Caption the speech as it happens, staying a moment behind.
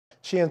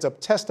She ends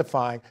up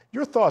testifying.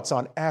 Your thoughts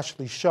on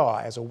Ashley Shaw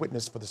as a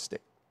witness for the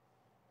state?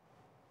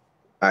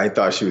 I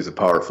thought she was a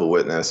powerful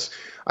witness.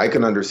 I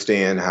can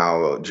understand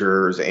how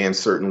jurors and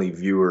certainly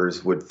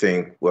viewers would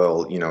think,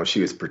 well,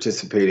 she was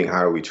participating.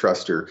 How do we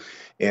trust her?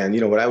 And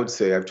what I would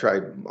say, I've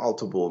tried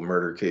multiple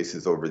murder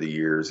cases over the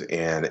years,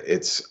 and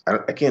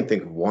I can't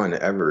think of one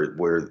ever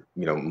where,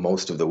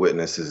 most of the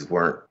witnesses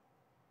weren't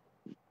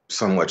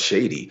somewhat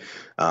shady.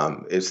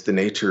 It's the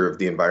nature of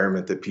the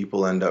environment that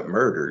people end up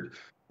murdered.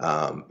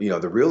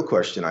 The real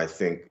question, I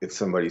think, if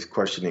somebody's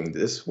questioning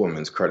this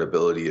woman's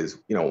credibility is,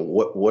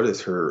 what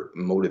is her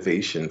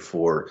motivation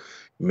for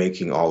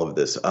making all of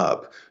this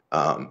up?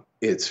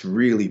 It's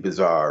really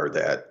bizarre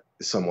that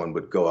someone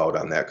would go out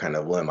on that kind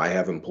of limb. I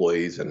have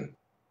employees, and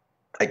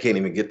I can't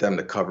even get them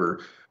to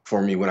cover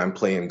for me when I'm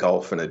playing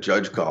golf and a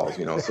judge calls,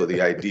 so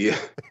the idea,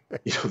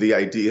 the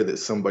idea that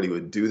somebody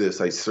would do this,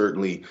 I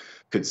certainly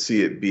could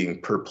see it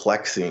being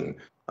perplexing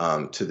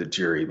to the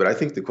jury. But I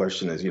think the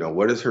question is,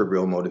 what is her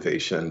real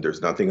motivation?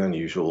 There's nothing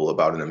unusual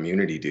about an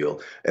immunity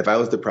deal. If I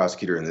was the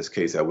prosecutor in this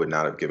case, I would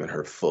not have given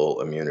her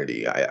full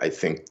immunity. I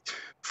think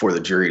for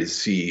the jury to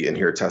see and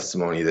hear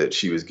testimony that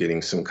she was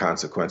getting some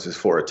consequences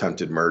for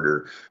attempted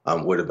murder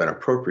would have been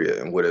appropriate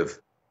and would have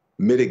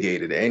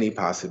mitigated any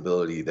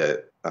possibility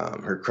that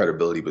her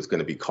credibility was going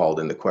to be called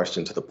into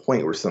question to the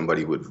point where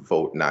somebody would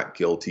vote not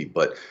guilty.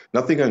 But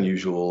nothing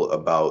unusual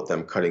about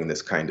them cutting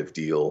this kind of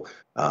deal.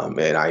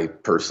 And I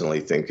personally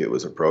think it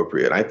was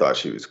appropriate. I thought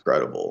she was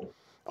credible.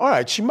 All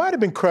right, she might have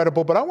been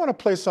credible, but I want to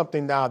play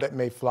something now that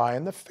may fly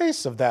in the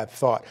face of that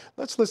thought.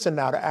 Let's listen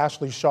now to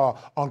Ashley Shaw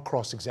on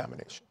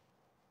cross-examination.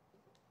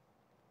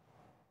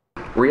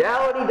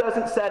 Reality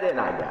doesn't set in,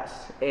 I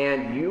guess.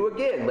 And you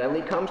again,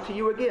 Lendley comes to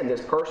you again,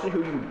 this person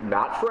who you're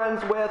not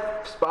friends with,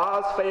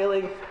 spa's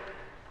failing,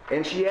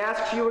 and she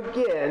asks you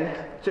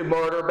again to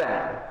murder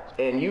Ben.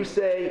 And you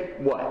say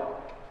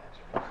what?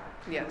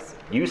 Yes.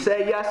 You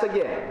say yes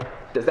again.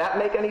 Does that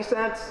make any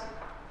sense?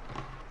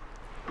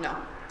 No.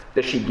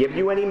 Does she give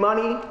you any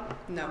money?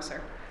 No,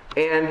 sir.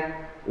 And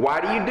why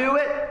do you do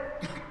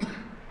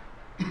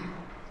it?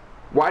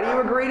 Why do you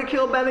agree to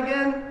kill Ben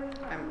again?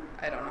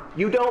 I don't know.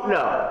 You don't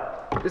know.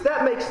 Does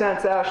that make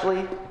sense,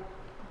 Ashley?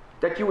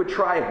 That you would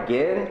try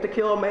again to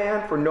kill a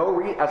man for no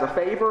reason, as a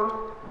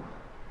favor?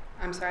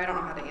 I'm sorry, I don't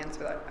know how to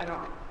answer that. I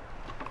don't.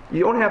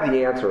 You don't have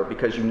the answer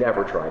because you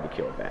never tried to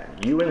kill Ben.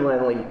 You and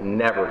Lendley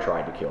never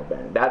tried to kill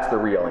Ben. That's the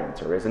real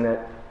answer, isn't it?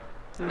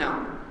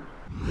 No.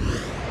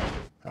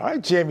 All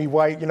right, Jamie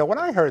White, when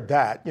I heard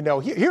that,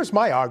 here's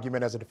my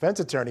argument as a defense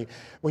attorney.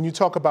 When you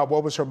talk about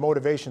what was her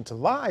motivation to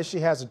lie, she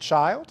has a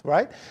child,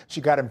 right?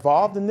 She got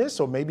involved in this,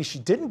 or maybe she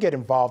didn't get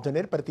involved in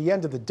it. But at the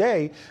end of the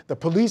day, the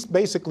police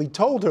basically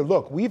told her,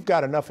 look, we've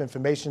got enough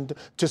information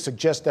to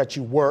suggest that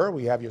you were.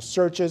 We have your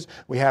searches.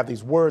 We have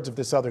these words of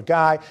this other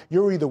guy.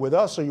 You're either with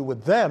us or you're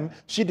with them.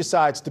 She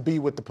decides to be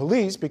with the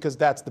police because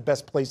that's the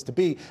best place to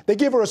be. They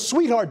give her a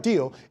sweetheart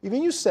deal.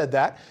 Even you said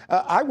that.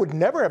 I would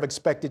never have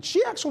expected.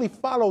 She actually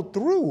followed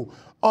through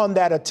on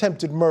that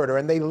attempted murder,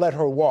 and they let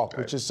her walk,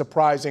 which is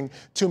surprising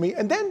to me.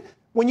 And then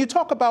when you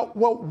talk about,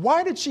 well,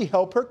 why did she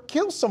help her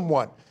kill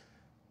someone?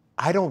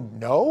 I don't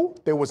know.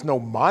 There was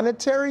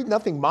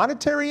nothing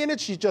monetary in it.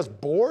 She's just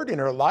bored in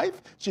her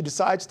life. She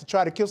decides to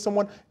try to kill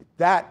someone.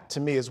 That, to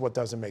me, is what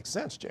doesn't make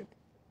sense, Jamie.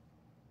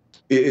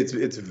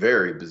 It's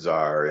very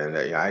bizarre,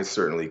 and I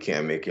certainly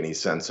can't make any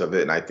sense of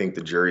it. And I think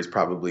the jury's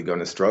probably going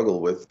to struggle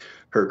with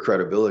her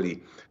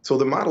credibility. So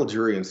the model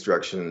jury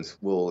instructions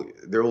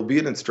there will be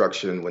an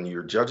instruction when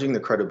you're judging the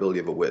credibility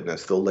of a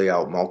witness. They'll lay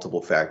out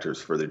multiple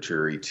factors for the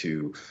jury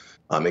to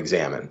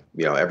examine.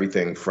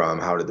 Everything from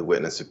how did the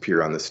witness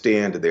appear on the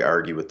stand, did they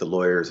argue with the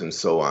lawyers, and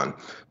so on.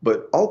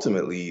 But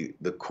ultimately,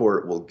 the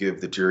court will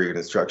give the jury an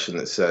instruction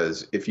that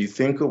says, if you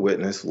think a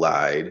witness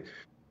lied,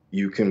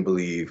 you can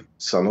believe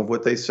some of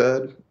what they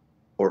said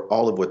or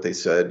all of what they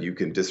said. You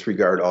can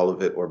disregard all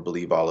of it or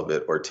believe all of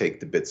it or take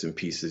the bits and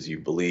pieces you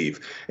believe.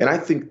 And I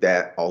think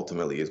that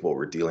ultimately is what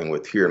we're dealing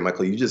with here. And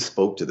Michael, you just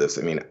spoke to this.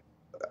 I mean,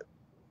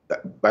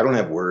 I don't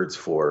have words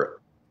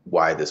for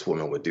why this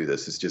woman would do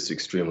this. It's just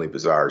extremely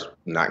bizarre.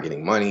 Not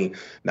getting money,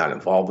 not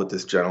involved with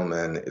this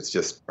gentleman. It's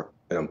just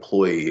an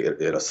employee at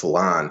a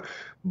salon.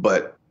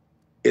 But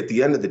at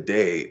the end of the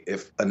day,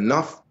 if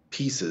enough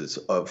pieces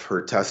of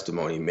her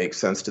testimony make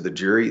sense to the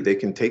jury, they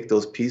can take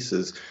those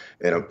pieces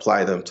and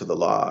apply them to the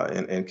law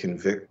and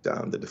convict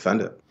the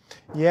defendant.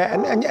 Yeah,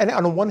 and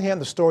on the one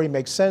hand, the story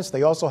makes sense.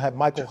 They also have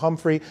Michael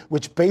Humphrey,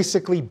 which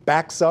basically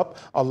backs up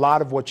a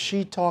lot of what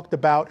she talked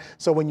about.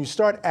 So when you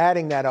start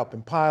adding that up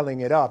and piling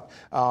it up,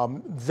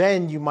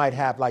 then you might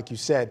have, like you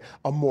said,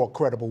 a more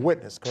credible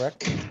witness,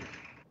 correct?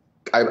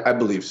 I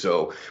believe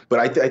so. But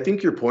I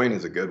think your point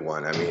is a good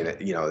one. I mean,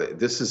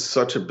 this is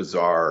such a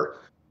bizarre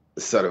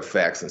set of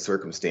facts and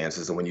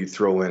circumstances. And when you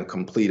throw in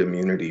complete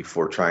immunity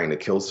for trying to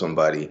kill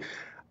somebody,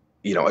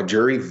 a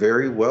jury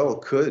very well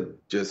could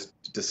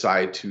just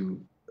decide to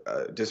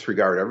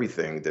disregard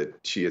everything that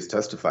she has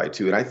testified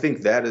to. And I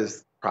think that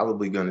is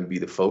probably going to be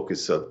the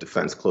focus of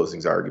defense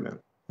closing's argument.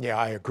 Yeah,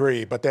 I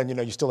agree. But then,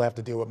 you still have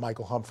to deal with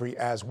Michael Humphrey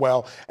as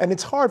well. And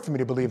it's hard for me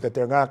to believe that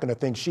they're not going to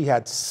think she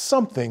had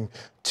something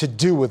to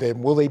do with it.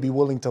 Will they be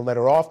willing to let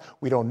her off?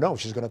 We don't know.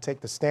 She's going to take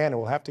the stand,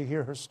 and we'll have to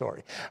hear her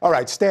story. All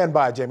right, stand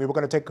by, Jamie. We're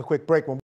going to take a quick break. When